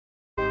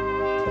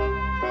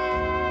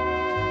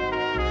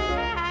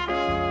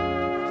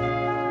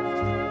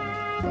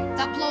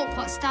that bloke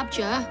what stabbed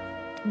you,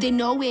 they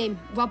know him,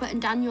 Robert and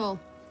Daniel.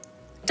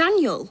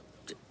 Daniel?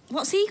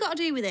 What's he got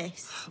to do with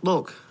this?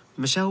 Look,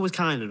 Michelle was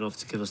kind enough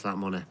to give us that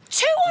money.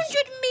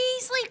 200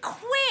 measly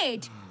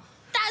quid?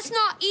 That's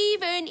not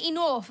even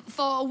enough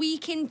for a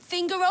weekend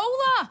finger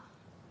roller.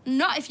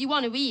 Not if you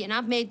want to eat, and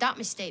I've made that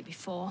mistake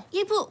before.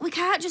 Yeah, but we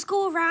can't just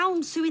go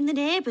around suing the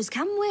neighbours,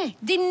 can we?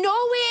 They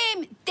know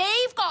him.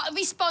 They've got a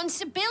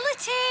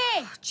responsibility.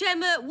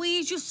 Gemma, will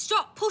you just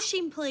stop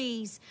pushing,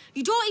 please?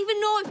 You don't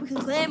even know if we can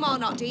claim or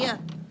not, do you?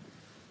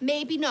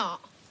 Maybe not.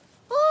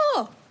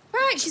 Oh,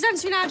 right, she's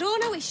answering our door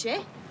now, is she?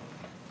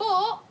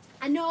 But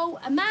I know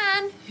a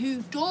man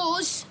who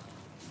does.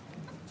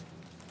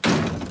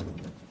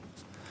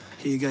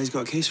 Hey, you guys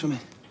got a case for me?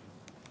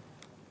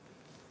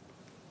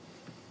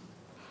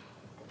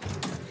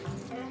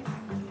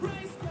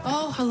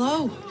 Oh,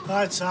 hello.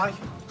 Hi, Ty.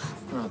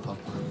 Right, Pop.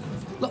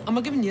 Look, am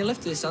I giving you a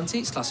lift to this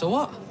antiques class or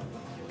what?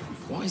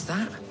 What is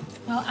that?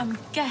 Well, I'm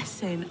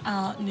guessing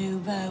Art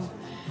Nouveau.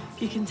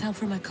 If you can tell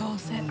from her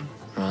corset.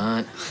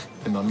 Right.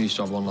 My mum used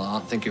to have one like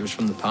that. I think it was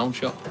from the pound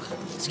shop.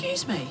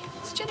 Excuse me.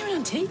 It's a genuine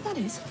antique, that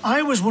is. I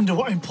always wonder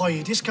what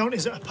employee discount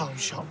is at a pound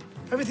shop.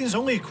 Everything's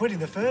only £1 in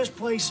the first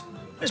place.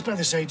 It's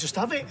better say just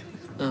have it.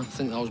 I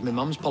think that was my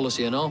mum's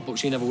policy and all, but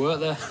she never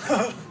worked there.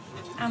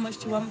 How much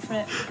do you want for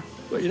it?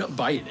 Well, you're not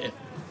buying it.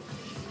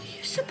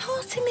 You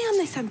supporting me on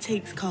this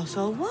antiques course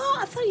or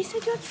what? I thought you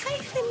said you had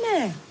faith in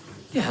me.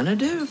 Yeah, and I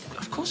do.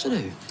 Of course I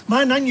do.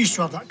 My nan used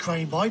to have that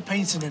crying boy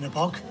painting in a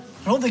bog.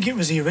 I don't think it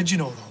was the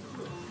original,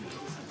 though.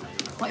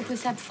 What if we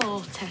said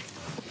 40?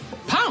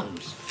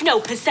 Pounds? No,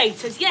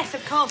 pesetas. Yes,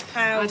 of course,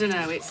 pounds. I don't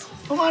know, it's...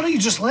 Well, why don't you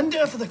just lend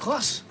it her for the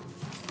class?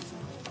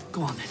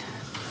 Go on, then.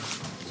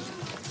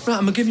 Right,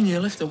 am I giving you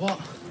a lift or what?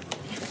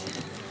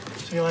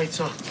 See you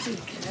later.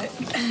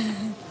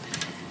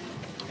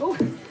 Oh.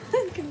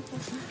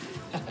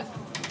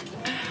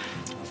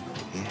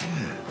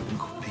 Yeah,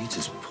 Uncle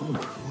Peter's pub.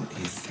 What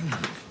do you think?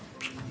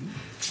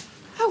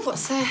 Oh,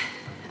 what's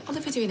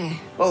Oliver doing here?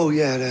 Oh,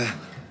 yeah,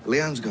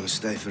 Leanne's going to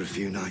stay for a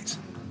few nights.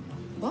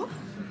 What?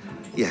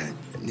 Yeah,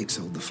 Nick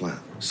sold the flat.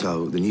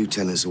 So the new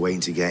tenants are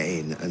waiting to get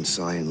in, and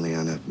Si and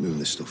Leanne are moving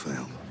the stuff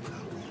out.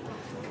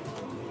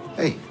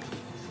 Hey,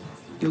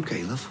 you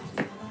okay, love?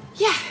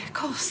 Yeah, of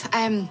course.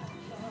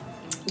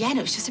 Yeah,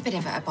 no, it's just a bit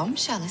of a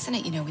bombshell, isn't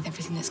it, you know, with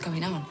everything that's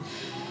going on.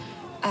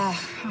 I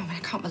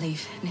can't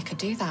believe Nick could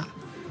do that.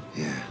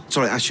 Yeah.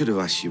 Sorry, I should have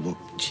asked you, but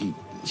she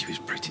was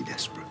pretty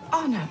desperate.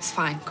 Oh, no, it's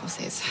fine. Of course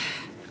it is.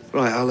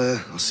 Right,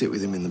 I'll sit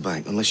with him in the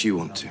back, unless you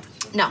want to.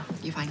 No,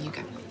 you're fine. You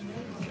go.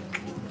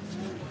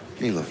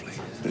 You're lovely.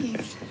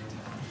 Yes.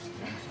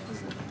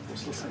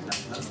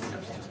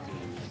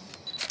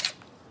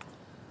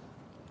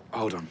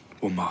 Hold on,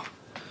 one more.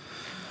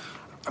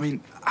 I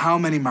mean, how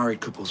many married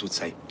couples would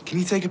say, "Can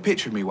you take a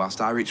picture of me whilst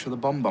I reach for the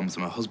bonbons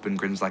and my husband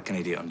grins like an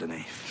idiot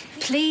underneath?"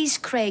 Please,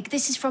 Craig,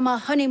 this is from our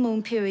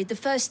honeymoon period, the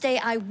first day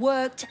I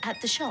worked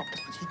at the shop.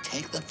 You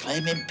take the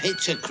flaming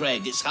picture,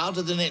 Craig. It's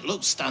harder than it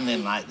looks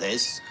standing like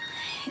this.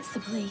 It's the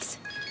police.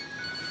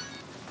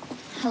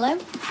 Hello?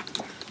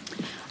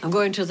 I'm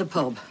going to the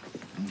pub.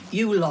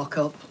 You lock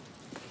up.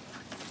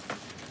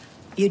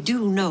 You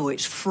do know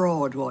it's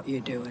fraud what you're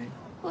doing.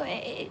 Well,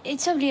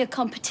 it's only a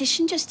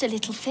competition, just a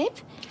little fib.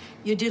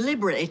 You're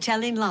deliberately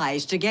telling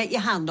lies to get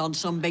your hand on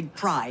some big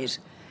prize.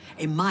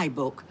 In my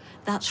book,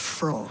 that's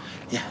fraud.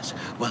 Yes,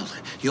 well,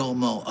 you're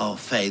more au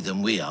fait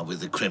than we are with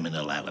the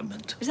criminal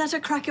element. Is that a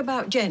crack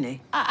about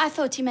Jenny? I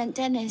thought he meant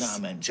Dennis. No, I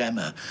meant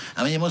Gemma.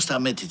 I mean, you must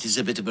admit it is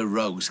a bit of a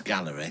rogues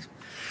gallery.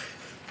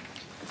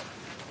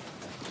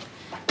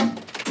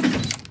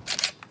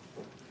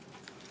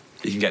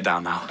 You can get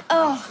down now.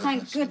 Oh,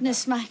 thank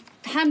goodness, my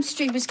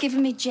hamstring was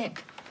giving me jip.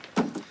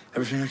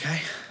 Everything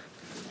okay?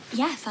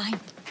 Yeah, fine.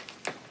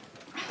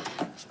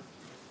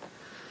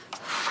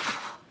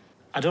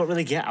 I don't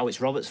really get how it's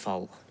Robert's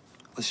fault.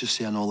 Let's just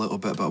say I know a little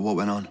bit about what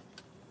went on.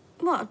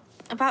 What,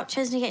 about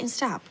Chesney getting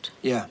stabbed?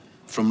 Yeah,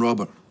 from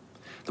Robert.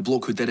 The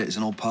bloke who did it is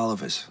an old pal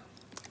of his.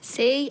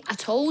 See, I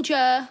told you.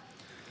 I'm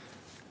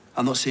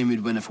not saying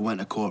we'd win if we went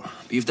to court,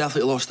 but you've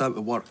definitely lost out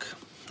with work.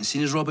 And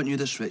seeing as Robert knew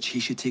this rich, he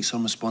should take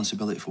some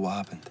responsibility for what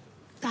happened.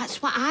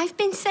 That's what I've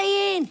been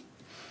saying.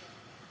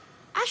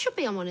 I should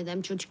be on one of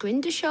them Judge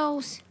Grinder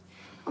shows.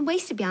 I'm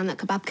wasted behind that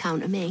kebab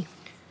counter, me.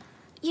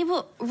 Yeah,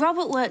 but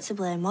Robert weren't to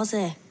blame, was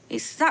he?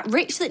 It's that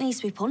rich that needs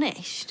to be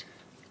punished.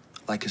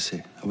 Like I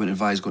say, I wouldn't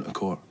advise going to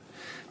court.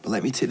 But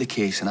let me take the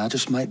case, and I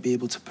just might be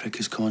able to prick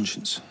his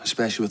conscience,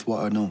 especially with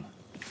what I know.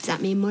 Does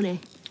that mean money?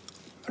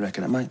 I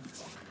reckon it might.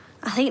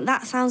 I think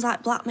that sounds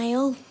like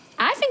blackmail.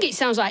 I think it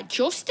sounds like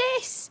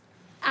justice.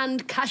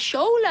 And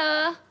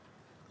cashola.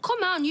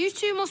 Come on, you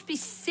two must be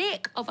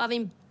sick of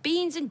having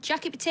beans and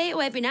jacket potato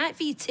every night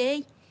for your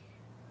tea.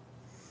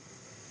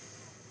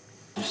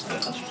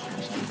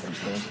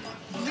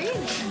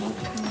 Really?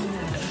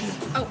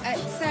 Oh,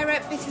 Sarah,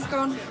 Bitty's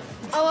gone.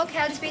 Oh, OK,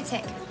 I'll just be a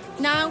tick.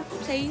 No,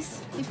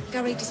 please, if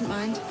Gary doesn't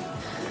mind.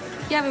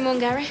 You having one,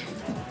 Gary?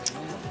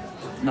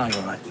 No, you're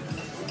all right.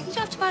 You don't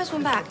have to buy us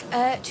one back.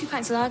 2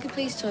 pints of lager,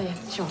 please, Toya.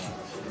 Sure.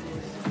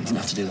 You didn't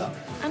have to do that.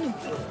 I know.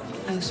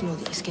 I also know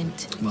that you're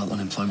skint. Well,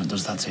 unemployment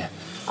does that to you.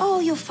 Oh,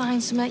 you'll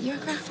find something. You're a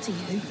grafter,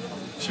 you.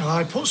 Shall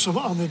I put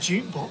something on the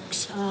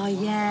jukebox? Oh,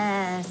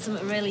 yeah.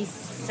 Something really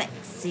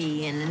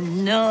sexy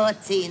and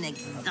naughty and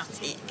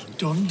exotic.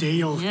 Done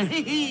deal.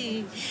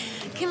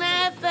 Can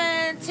I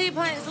have 2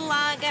 pints of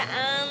lager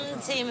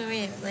and Tia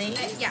Maria,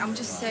 please? Yeah, I'm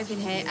just serving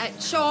here.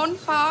 Sean,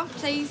 bar,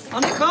 please.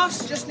 On it,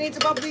 course. Just need to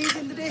bob these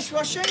in the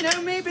dishwasher. You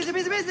know me, busy,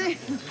 busy, busy.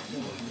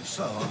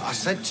 So I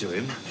said to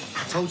him,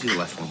 I told you the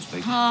left one's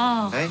big.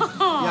 Oh. Hey,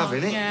 you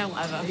having it? Yeah,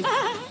 whatever.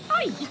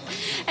 Hi.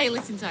 Hey,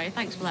 listen, Tori,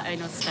 thanks for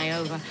letting us stay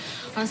over.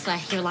 Honestly,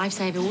 you're a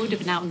lifesaver. We would have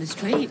been out on the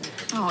street.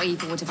 Oh,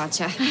 Eva would have had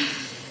you.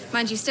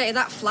 Mind you, stay at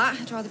that flat.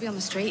 I'd rather be on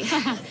the street.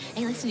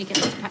 Hey, listen, you get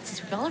to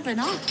practice with Oliver and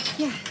all.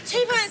 Yeah.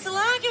 2 pints of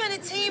lager and a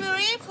Tia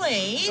Maria,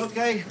 please.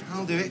 Okay,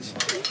 I'll do it.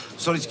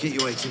 Sorry to keep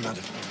you waiting,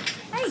 madam.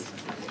 Hey,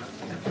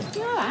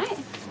 you all right?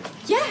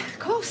 Yeah, of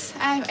course.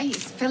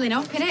 It's filling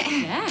up, innit?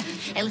 Yeah.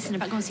 Hey, listen, I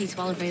better go and see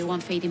to Oliver who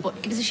won't feed him,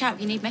 but give us a shout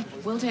if you need me.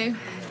 Will do.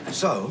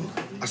 So,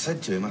 I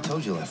said to him, I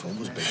told you the left one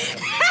was big.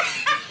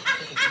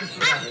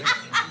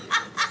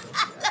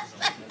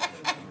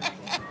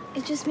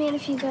 It's just me and a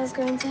few girls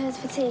going to hers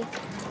for tea.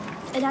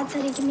 And Dad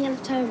said he'd give me a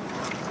lift home.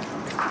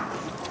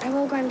 I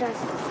will, Grandad.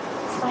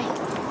 Bye.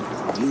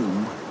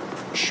 You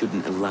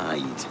shouldn't have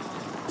lied.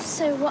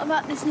 So, what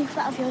about this new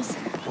flat of yours?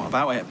 What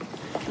about it?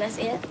 Can I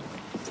see it?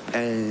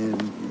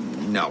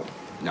 No.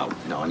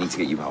 I need to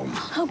get you home.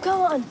 Oh,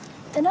 go on.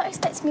 They're not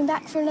expecting me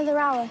back for another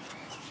hour.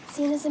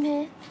 Seeing as I'm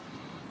here.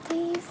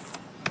 Please.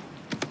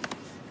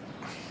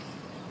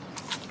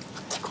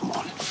 Come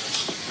on.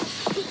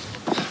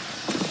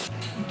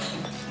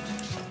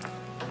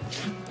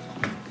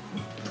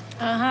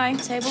 Hi,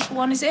 table for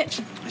one, is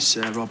it? It's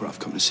Robert I've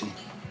come to see.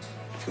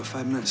 You've got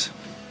 5 minutes.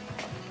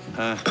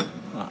 Well,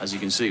 as you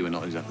can see, we're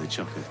not exactly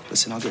chocker.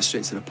 Listen, I'll get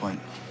straight to the point.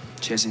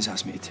 Chesney's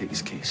asked me to take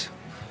his case.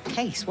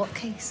 Case? What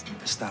case?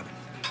 The stabbing.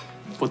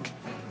 But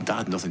that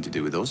had nothing to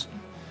do with us.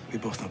 We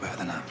both know better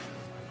than that.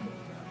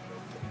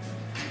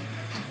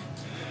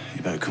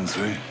 You better come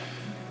through.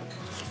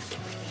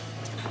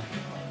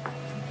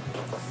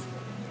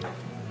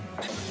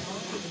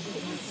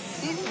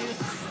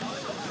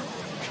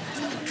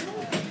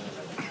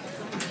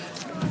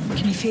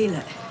 Can you feel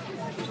it?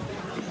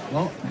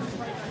 What?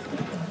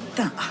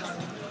 That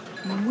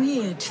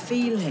weird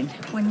feeling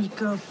when you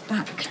go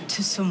back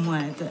to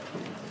somewhere that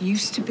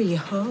used to be your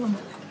home.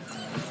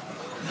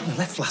 We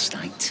left last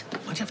night.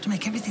 Why'd you have to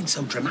make everything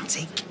so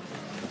dramatic?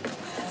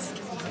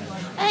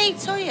 Hey,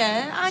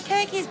 Toya, our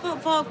cake is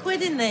put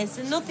 £4 in this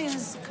and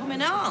nothing's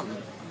coming on.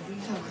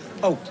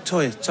 Oh,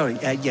 Toya, sorry.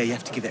 Yeah, you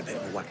have to give it a bit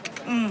of a whack.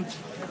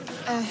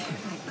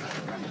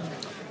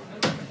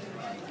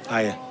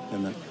 Hiya,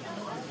 then.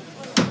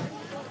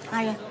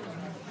 Hiya.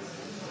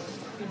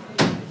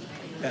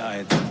 Yeah,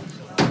 hiya.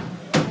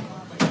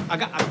 I'll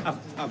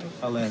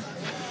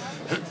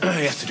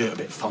you have to do it a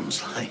bit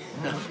fonz-like.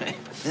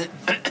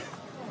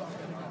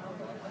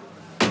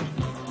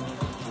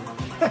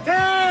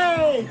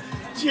 Hey!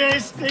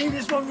 Cheers, Steve.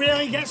 This one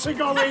really gets her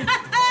going.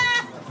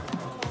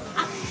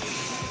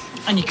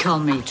 And you call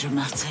me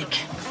dramatic.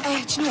 Do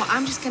you know what?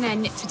 I'm just going to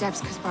nip to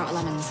Deb's because we're out of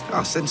lemons.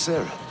 I'll send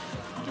Sarah.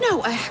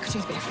 No, I could do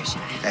with a bit of fresh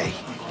air. Hey,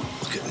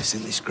 look at this.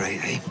 Isn't this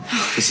great, eh?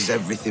 This is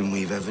everything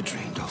we've ever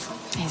dreamed of.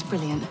 Yeah, it's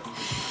brilliant.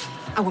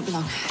 I won't be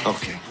long.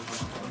 Okay.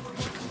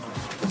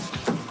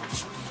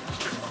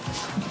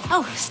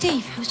 Oh,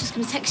 Steve, I was just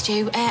going to text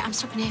you. I'm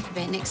stopping here for a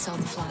bit. Nick sold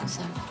the flat,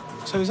 so...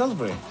 So is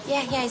Oliver here?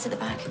 Yeah, he's at the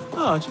back.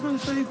 Oh, do you mind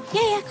if I...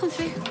 Yeah, come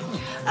through.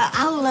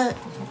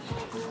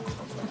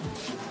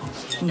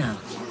 No.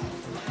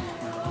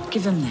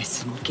 Give him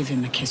this and give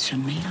him a kiss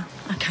from me.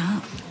 I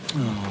can't.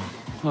 Oh,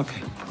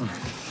 okay.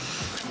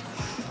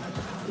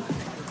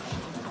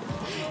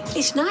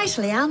 It's nice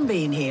Leanne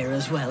being here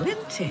as well,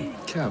 isn't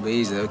it? Can't be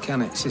easy, though,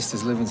 can it?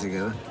 Sisters living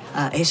together.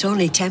 It's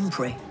only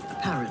temporary,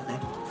 apparently.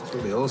 That's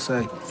what they all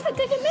say. Is that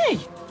digging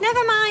me?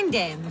 Never mind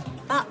him.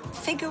 That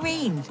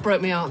figurine.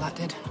 Broke me out, that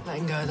did.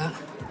 Letting go of that.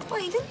 Well,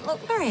 he didn't look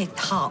very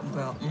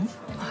heartbroken.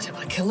 I didn't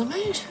want to kill the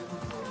mood.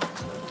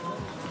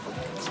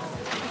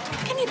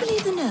 Can you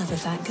believe the nerve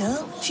of that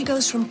girl? She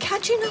goes from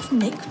catching off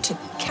Nick to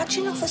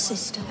catching off her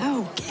sister.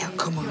 Oh, yeah,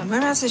 come on.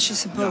 Where else is she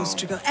supposed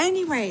to go?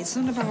 Anyway, it's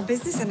none of our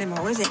business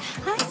anymore, is it?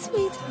 Hi,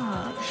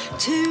 sweetheart.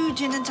 2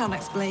 gin and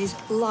tonics, please.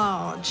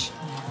 Large.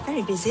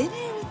 Very busy, isn't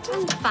it?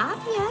 And fab,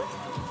 yeah.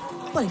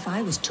 Well, if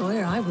I was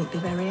Toya, I wouldn't be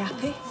very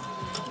happy.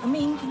 I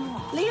mean,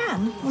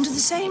 Leanne, under the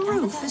same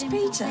roof as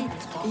Peter.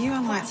 You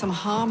are like some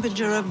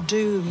harbinger of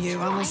doom, you,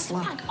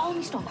 honestly.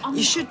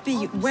 You should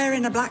be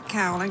wearing a black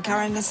cowl and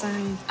carrying a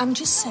sign. I'm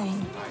just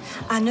saying,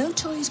 I know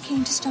Toya's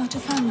keen to start a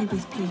family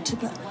with Peter,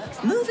 but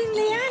moving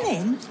Leanne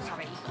in?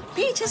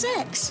 Peter's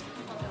ex?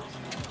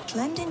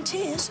 She'll end in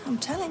tears, I'm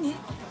telling you.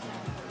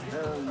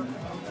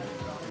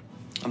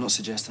 I'm not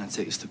suggesting I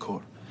take this to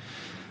court.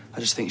 I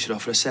just think you should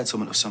offer a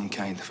settlement of some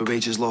kind for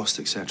wages lost,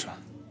 etc.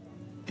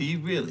 Are you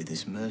really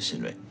this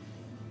mercenary?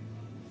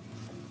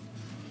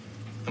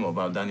 And what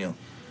about Daniel?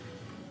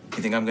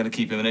 You think I'm going to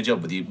keep him in a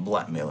job with you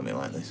blackmailing me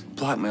like this?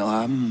 Blackmail?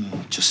 I'm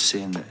just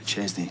saying that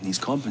Chesney needs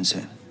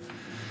compensating.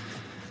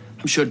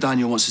 I'm sure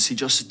Daniel wants to see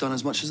justice done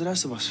as much as the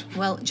rest of us.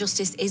 Well,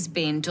 justice is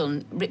being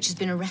done. Rich has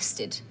been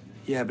arrested.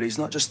 Yeah, but he's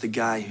not just the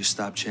guy who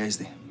stabbed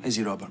Chesney, is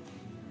he, Robert?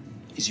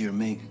 He's your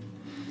mate.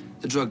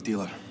 The drug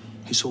dealer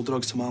who sold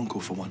drugs to my uncle,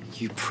 for one.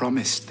 You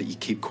promised that you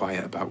keep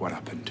quiet about what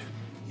happened.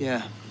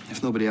 Yeah,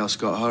 if nobody else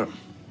got hurt,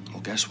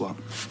 well, guess what?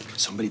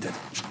 Somebody did.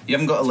 You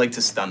haven't got a leg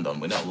to stand on.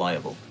 We're not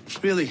liable.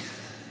 Really?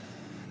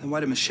 Then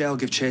why did Michelle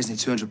give Chesney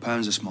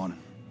 £200 this morning?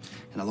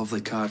 And a lovely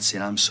card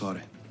saying, I'm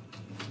sorry.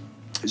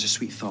 It was a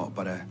sweet thought,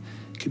 but it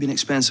could be an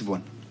expensive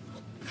one.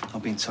 I'll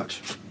be in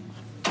touch.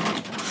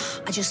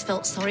 I just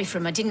felt sorry for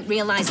him. I didn't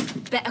realise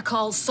Better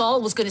Call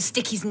Saul was going to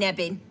stick his neb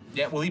in.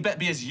 Yeah, well, he better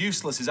be as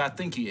useless as I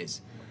think he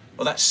is.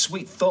 Well, that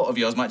sweet thought of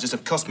yours might just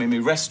have cost me my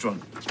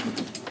restaurant.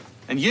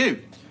 And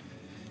you,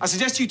 I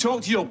suggest you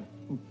talk to your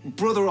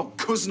brother or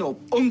cousin or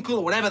uncle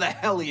or whatever the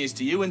hell he is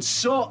to you and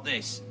sort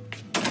this.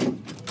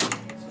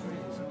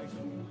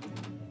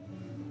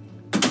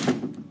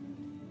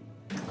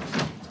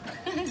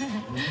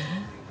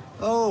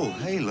 Oh,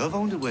 hey, love, I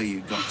wonder where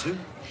you got to.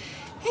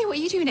 Hey, what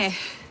are you doing here?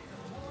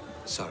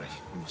 Sorry,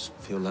 I must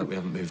feel like we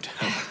haven't moved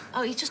out.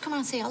 Oh, you just come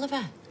around and see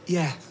Oliver?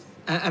 Yeah,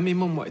 and my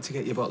mum wanted to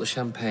get you a bottle of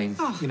champagne,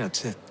 Oh. you know,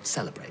 to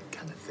celebrate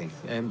kind of thing.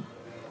 Do you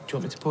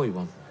want me to pour you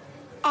one?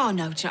 Oh,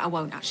 no, I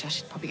won't, actually. I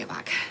should probably get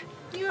back.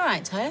 You all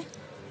right, Ty?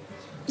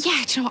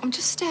 Yeah, do you know what? I'm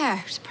just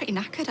pretty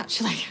knackered,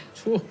 actually.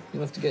 Oh,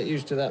 you'll have to get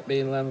used to that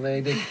being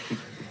landlady. Do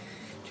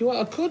you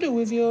want a cuddle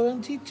with your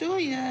Auntie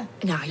Toya?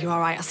 Nah, you're all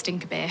right. I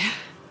stink a bit.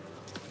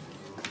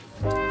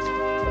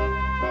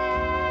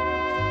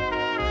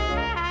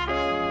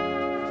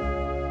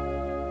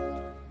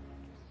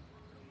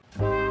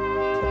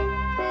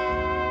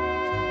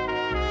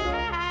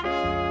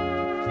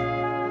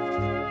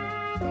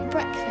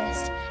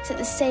 Breakfast is at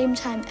the same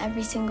time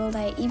every single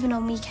day, even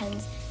on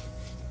weekends.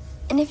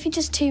 And if you're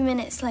just 2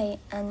 minutes late,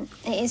 and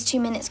it is 2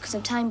 minutes because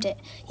I've timed it,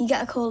 you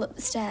get a call up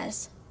the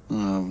stairs.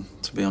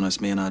 To be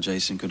honest, me and our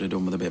Jason could have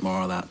done with a bit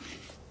more of that.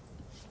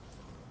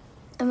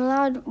 I'm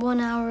allowed 1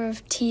 hour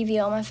of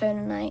TV on my phone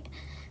a night.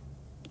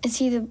 It's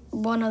either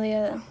one or the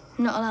other.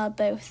 I'm not allowed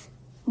both.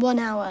 1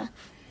 hour.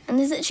 And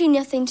there's literally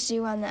nothing to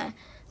do around there.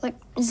 Like,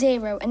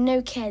 zero, and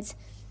no kids.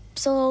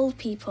 It's all old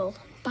people.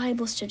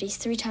 Bible studies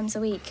 3 times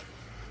a week.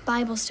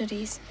 Bible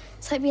studies.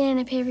 It's like being in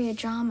a period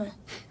drama.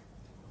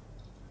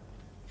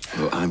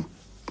 Look, I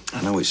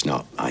know it's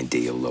not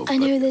ideal, love, I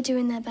but... know they're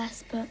doing their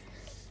best, but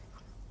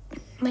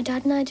my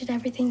dad and I did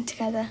everything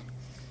together.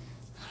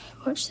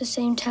 Watched the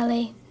same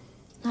telly,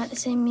 liked the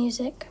same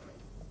music.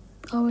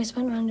 Always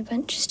went round the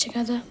benches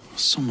together.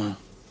 Summer.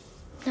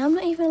 Now I'm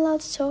not even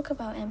allowed to talk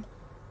about him.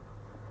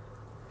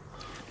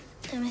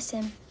 I miss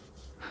him.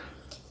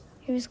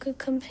 He was good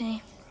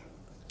company.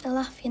 A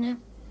laugh, you know.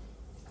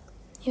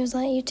 He was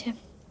like you two.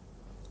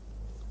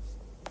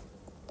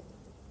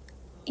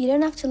 You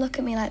don't have to look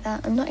at me like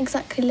that. I'm not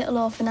exactly little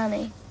orphan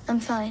Annie. I'm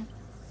fine.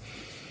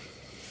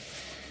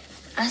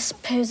 I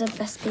suppose I'd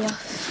best be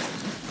off.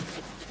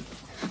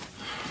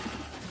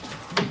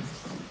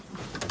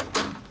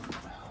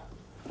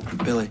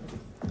 Billy,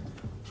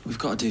 we've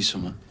got to do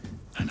something.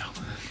 I know.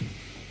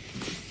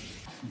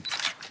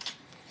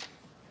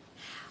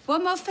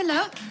 One more fill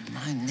up.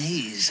 My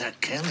knees are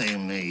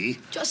killing me. Do you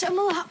want some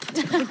more?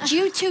 Would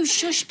you two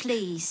shush,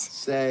 please?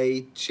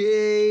 Say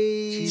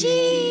cheese.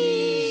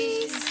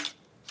 Cheese.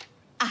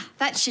 Ah,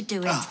 that should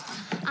do it.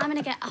 I'm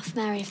gonna get off,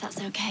 Mary, if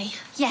that's okay.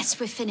 Yes,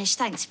 we're finished.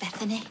 Thanks,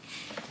 Bethany.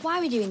 Why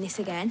are we doing this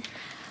again?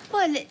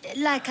 Well,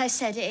 like I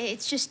said,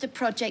 it's just a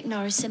project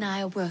Norris and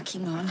I are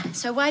working on.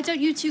 So why don't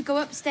you two go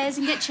upstairs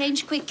and get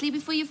changed quickly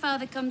before your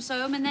father comes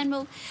home, and then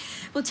we'll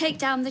take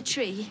down the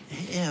tree.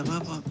 Yeah,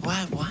 but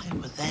why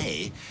were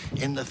they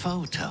in the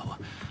photo?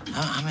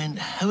 I mean,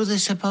 who are they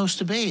supposed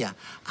to be?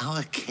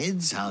 Our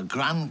kids, our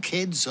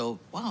grandkids, or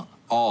what?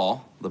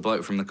 Or the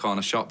bloke from the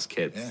corner shop's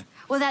kids. Yeah.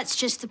 Well, that's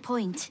just the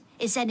point.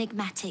 It's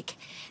enigmatic.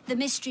 The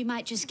mystery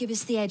might just give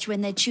us the edge when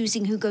they're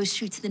choosing who goes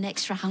through to the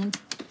next round.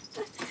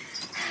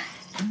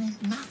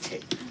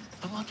 Enigmatic?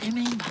 What do you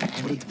mean by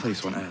enigmatic? What did the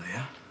police want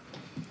earlier?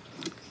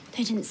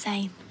 They didn't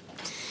say.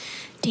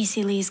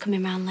 DC Lee's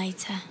coming round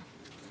later. Do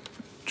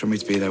you want me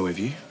to be there with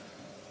you?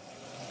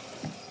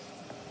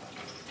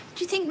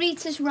 Do you think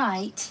Rita's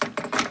right?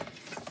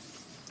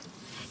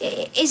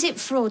 Is it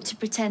fraud to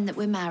pretend that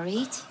we're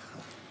married?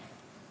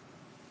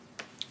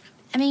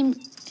 I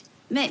mean,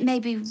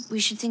 maybe we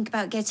should think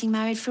about getting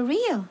married for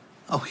real.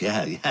 Oh,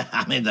 yeah.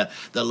 I mean,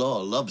 the law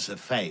loves a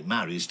fake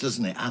marriage,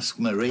 doesn't it? Ask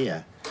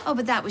Maria. Oh,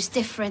 but that was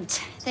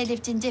different. They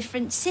lived in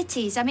different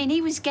cities. I mean,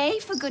 he was gay,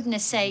 for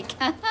goodness sake.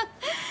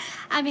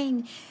 I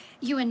mean,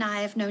 you and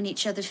I have known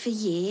each other for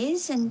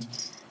years, and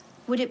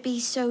would it be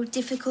so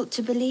difficult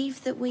to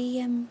believe that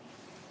we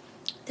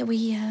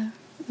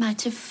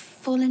might have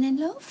fallen in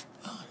love?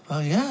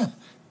 Oh, yeah.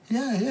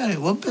 Yeah, it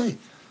would be.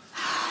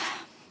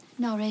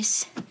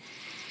 Norris,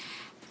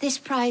 this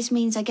prize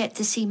means I get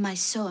to see my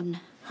son,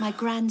 my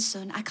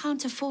grandson. I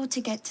can't afford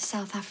to get to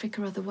South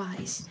Africa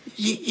otherwise.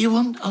 You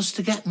want us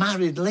to get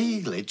married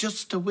legally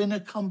just to win a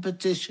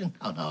competition?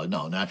 Oh,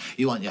 no.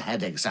 You want your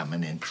head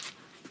examining.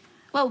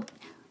 Well,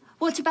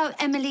 What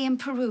about Emily in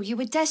Peru? You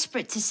were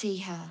desperate to see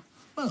her.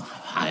 Well,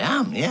 I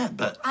am, yeah,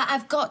 but...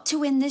 I've got to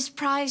win this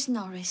prize,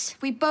 Norris.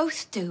 We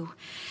both do.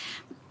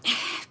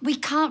 We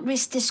can't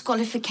risk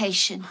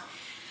disqualification.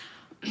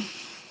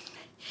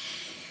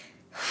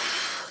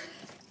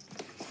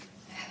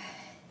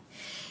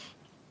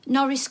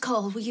 Norris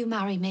Cole, will you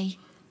marry me?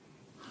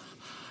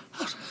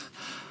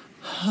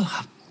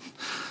 Oh,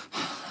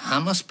 I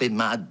must be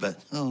mad,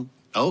 but oh,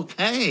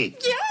 okay.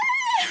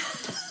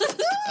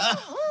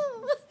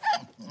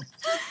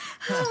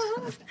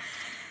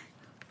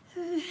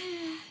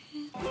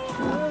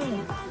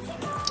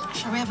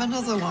 Shall we have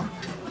another one?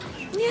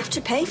 You have to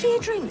pay for your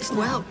drinks.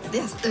 Well,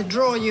 yes, they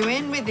draw you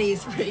in with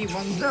these free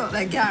ones, don't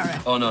they, Gary?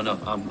 Oh, no,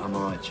 I'm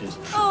all right, cheers.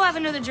 Oh, have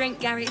another drink,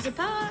 Gary. It's a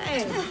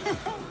party.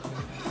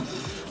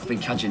 I've been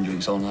cadging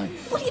drinks all night.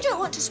 Well, you don't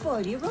want to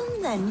spoil your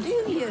run then, do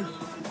you?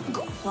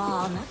 Go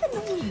on, have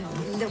another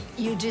one. Look,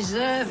 you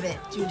deserve it.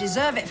 You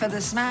deserve it for the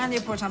smile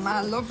you put on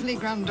my lovely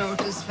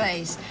granddaughter's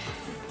face.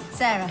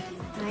 Sarah.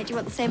 Right, do you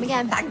want the same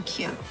again? Thank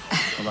you.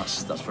 Well,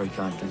 that's very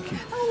kind, thank you.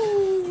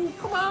 Oh,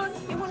 come on.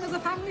 You're one of the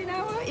family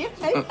now, aren't you?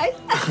 Hey, hey.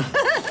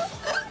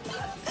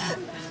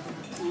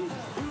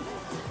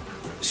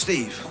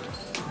 Steve,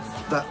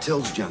 that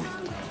till's jamming.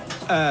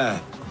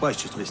 Well,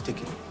 it's just a bit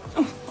sticky.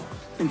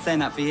 Been saying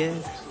that for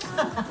years.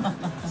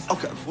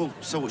 OK, well,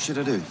 so what should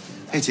I do?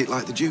 Hit it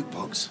like the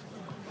jukebox?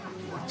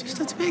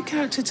 Just add a bit of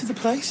character to the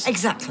place.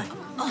 Exactly.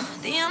 Oh,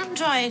 the hand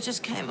dryer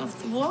just came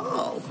off the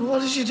wall.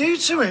 What did you do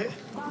to it?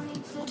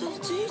 What did I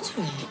do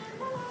to it?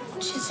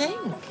 What do you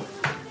think?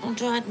 I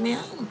dried my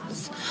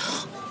hands.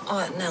 Oh,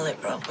 it nearly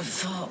broke my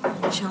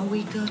foot. Shall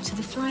we go to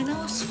the Flying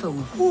Horse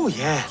Film? Oh,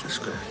 yeah, that's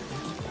good.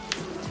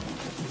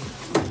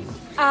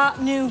 Art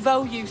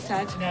Nouveau, you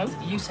said. No,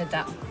 you said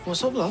that.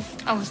 What's up,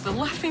 love? I was the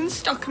laughing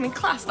stock of my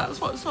class, that's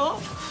what's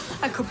up.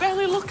 I could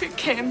barely look at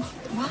Kim.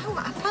 Why?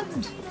 What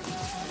happened?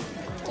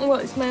 Well,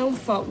 it's my own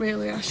fault,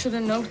 really. I should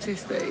have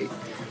noticed that it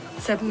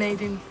said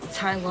made in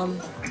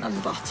Thailand on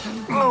the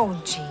bottom. Oh,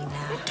 Gina.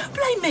 Don't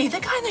blame me. The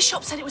guy in the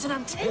shop said it was an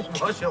antique.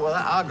 What's up with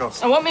that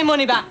Argos? I want my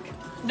money back.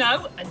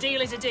 No, a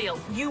deal is a deal.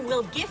 You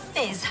will give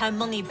Fizz her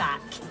money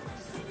back.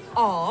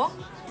 Or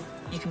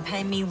you can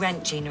pay me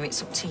rent, Gina.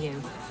 It's up to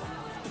you.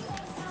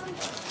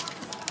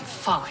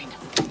 Fine.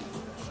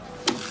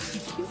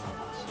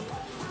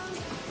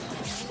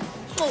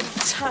 Oh,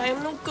 Ty,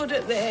 I'm not good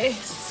at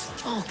this.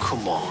 Oh,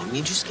 come on.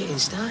 You're just getting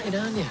started,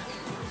 aren't you?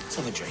 Let's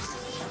have a drink.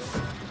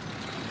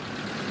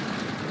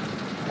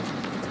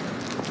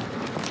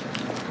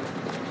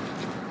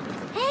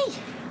 Hey,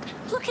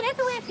 looking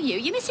everywhere for you.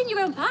 You're missing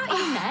your own party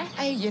in there.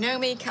 Hey, you know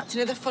me,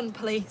 Captain of the Fun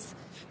Police.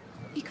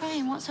 You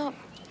crying? What's up?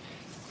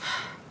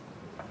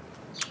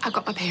 I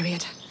got my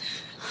period.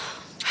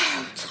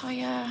 Oh,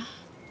 Toya.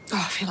 Oh,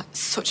 I feel like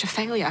such a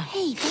failure.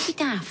 Hey, don't be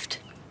daft.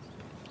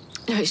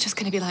 No, it's just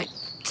going to be like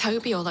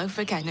Toby all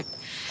over again.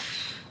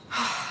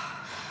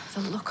 The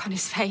look on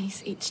his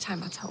face each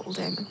time I told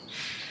him.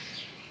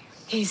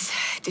 His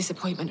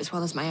disappointment as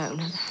well as my own.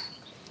 Well,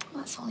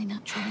 that's only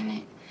natural, isn't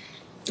it?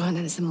 Oh, and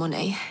then there's the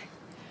money.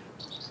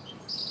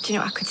 Do you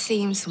know, I could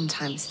see him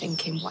sometimes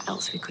thinking what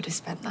else we could have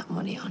spent that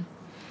money on.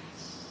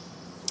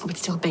 We'd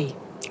still be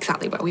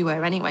exactly where we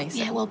were anyway, so...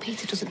 Yeah, well,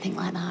 Peter doesn't think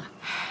like that.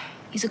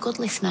 He's a good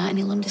listener and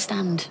he'll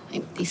understand.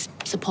 His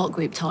support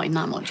group taught him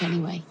that much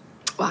anyway.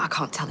 Well, I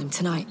can't tell him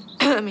tonight.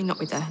 I mean, not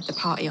with the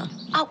party on.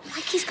 Oh,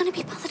 like he's going to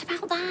be bothered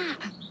about that.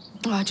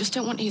 Oh, I just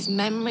don't want his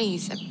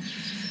memories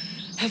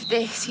of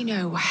this, you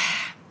know,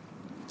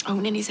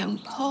 owning his own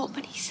pub,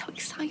 and he's so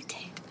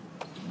excited.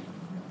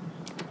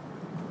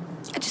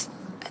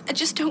 I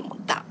just don't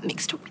want that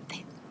mixed up with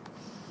it.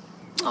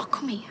 Oh,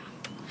 come here.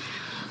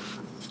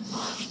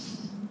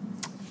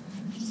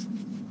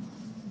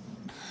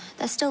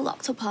 They're still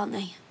locked up, aren't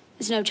they?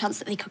 There's no chance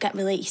that they could get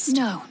released.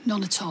 No,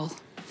 none at all.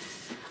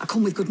 I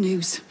come with good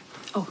news.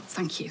 Oh,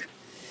 thank you.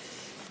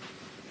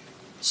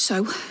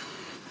 So,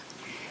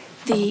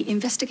 the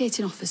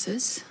investigating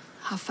officers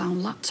have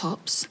found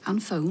laptops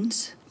and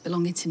phones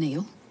belonging to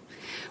Neil,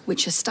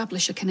 which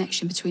establish a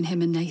connection between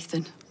him and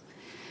Nathan.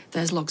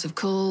 There's logs of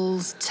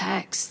calls,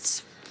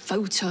 texts,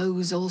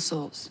 photos, all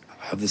sorts.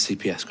 Have the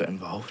CPS got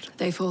involved?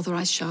 They've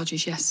authorised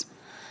charges, yes.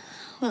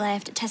 Will I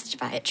have to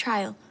testify at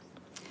trial?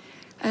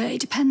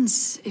 It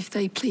depends if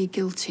they plead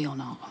guilty or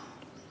not.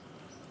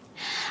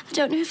 I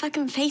don't know if I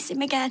can face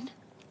him again.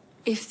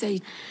 If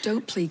they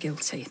don't plead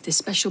guilty, there's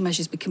special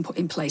measures we can put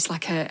in place,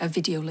 like a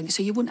video link,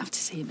 so you wouldn't have to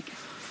see him again.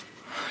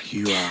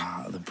 You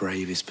are the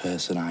bravest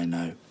person I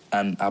know,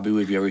 and I'll be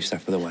with you every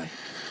step of the way.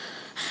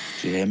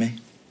 Do you hear me?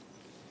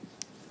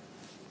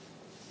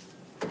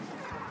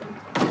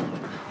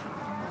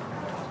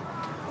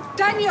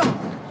 Daniel!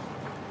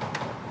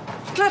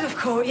 Glad I've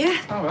caught you.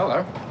 Oh,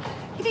 hello.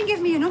 You didn't give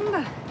me your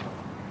number.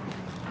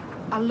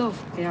 I love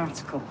the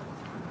article.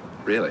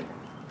 Really?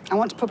 I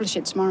want to publish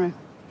it tomorrow.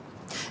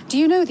 Do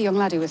you know the young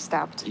lad who was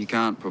stabbed? You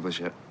can't publish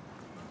it.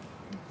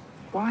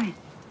 Why?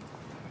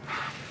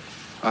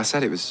 I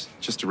said it was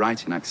just a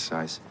writing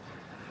exercise.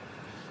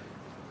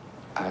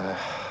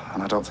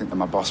 And I don't think that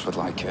my boss would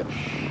like it.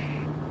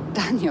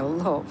 Daniel,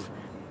 love,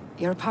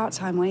 You're a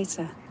part-time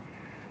waiter.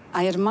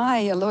 I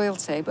admire your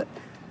loyalty, but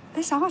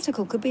this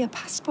article could be a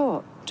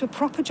passport to a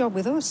proper job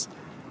with us.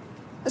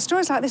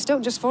 Stories like this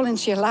don't just fall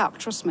into your lap,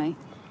 trust me.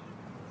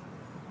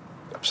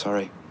 I'm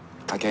sorry.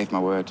 I gave my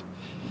word.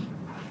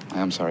 I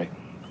am sorry.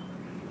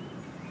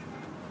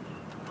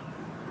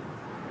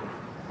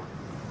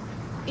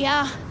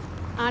 Yeah,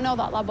 I know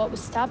that lad what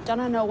was stabbed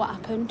and I know what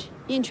happened.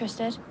 You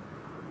interested?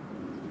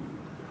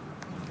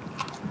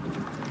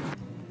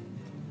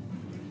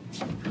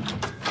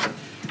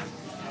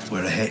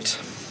 We're a hit.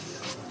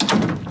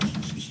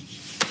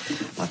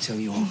 I tell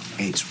you what,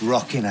 it's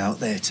rocking out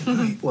there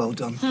tonight. Well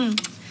done.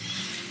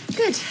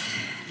 Good.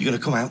 You gonna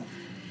come out?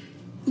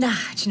 Nah,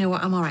 do you know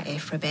what? I'm all right here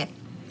for a bit.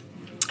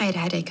 I had a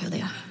headache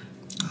earlier.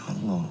 Oh,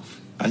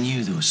 love. I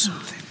knew there was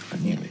something.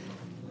 I knew it.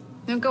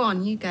 No, go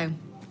on, you go.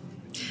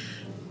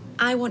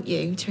 I want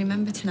you to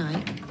remember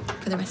tonight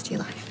for the rest of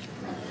your life.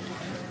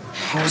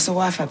 How's the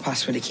Wi-Fi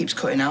password? It keeps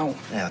cutting out.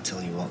 Yeah, I'll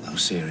tell you what, though,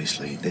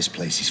 seriously, this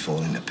place is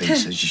falling to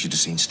pieces. You should have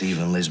seen Steve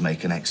and Liz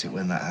make an exit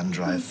when that hand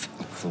drive fell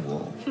off the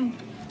wall.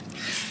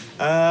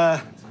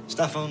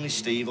 Staff only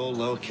Steve, all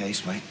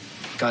lowercase, mate.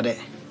 Got it.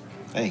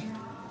 Hey, do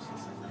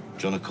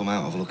you want to come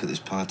out, have a look at this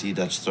party your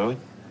dad's throwing?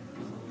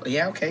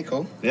 Yeah, okay,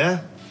 cool.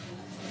 Yeah?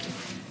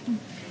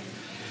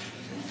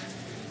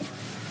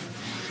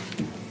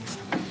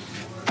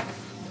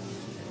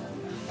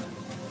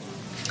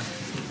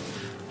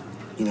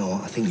 You know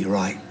what, I think you're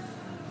right.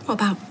 What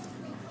about?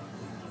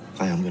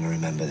 I am going to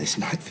remember this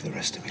night for the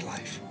rest of my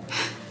life.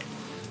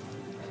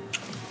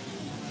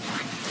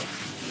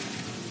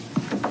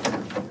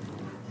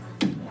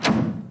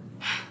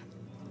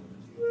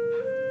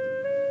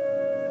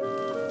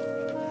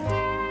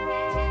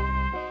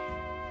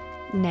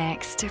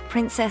 Next,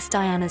 Princess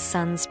Diana's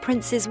sons,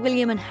 Princes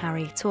William and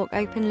Harry, talk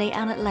openly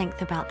and at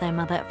length about their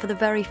mother for the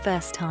very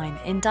first time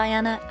in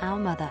Diana, Our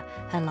Mother,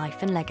 Her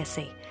Life and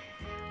Legacy.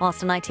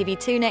 Whilst on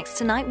ITV2 next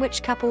tonight,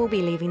 which couple will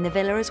be leaving the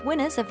villa as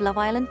winners of Love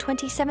Island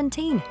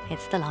 2017?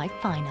 It's the live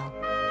final.